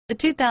The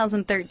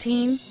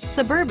 2013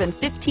 Suburban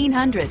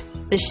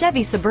 1500. The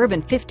Chevy Suburban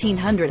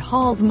 1500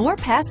 hauls more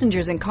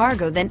passengers and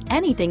cargo than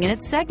anything in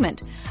its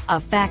segment, a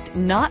fact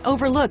not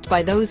overlooked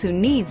by those who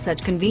need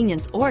such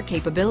convenience or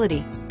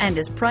capability, and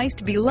is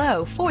priced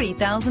below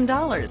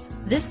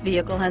 $40,000. This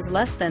vehicle has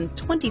less than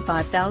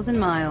 25,000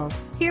 miles.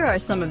 Here are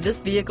some of this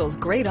vehicle's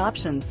great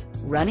options: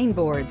 running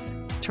boards,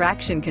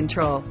 traction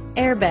control,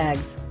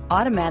 airbags,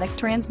 automatic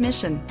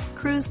transmission,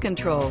 cruise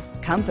control,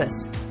 compass,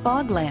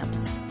 fog lamps,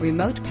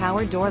 remote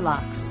power door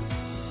locks,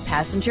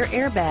 passenger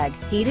airbag,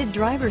 heated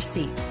driver's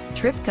seat,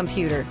 trip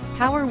computer,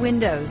 power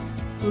windows,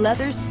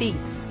 leather seats,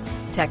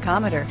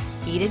 tachometer,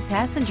 heated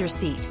passenger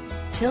seat,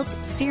 tilt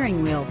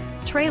steering wheel,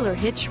 trailer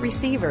hitch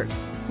receiver,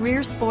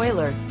 rear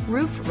spoiler,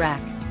 roof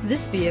rack.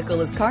 This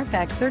vehicle is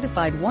CARFAX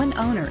certified one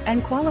owner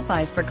and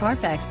qualifies for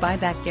CARFAX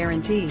buyback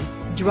guarantee.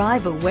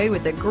 Drive away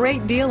with a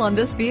great deal on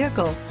this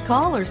vehicle.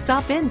 Call or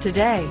stop in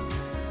today.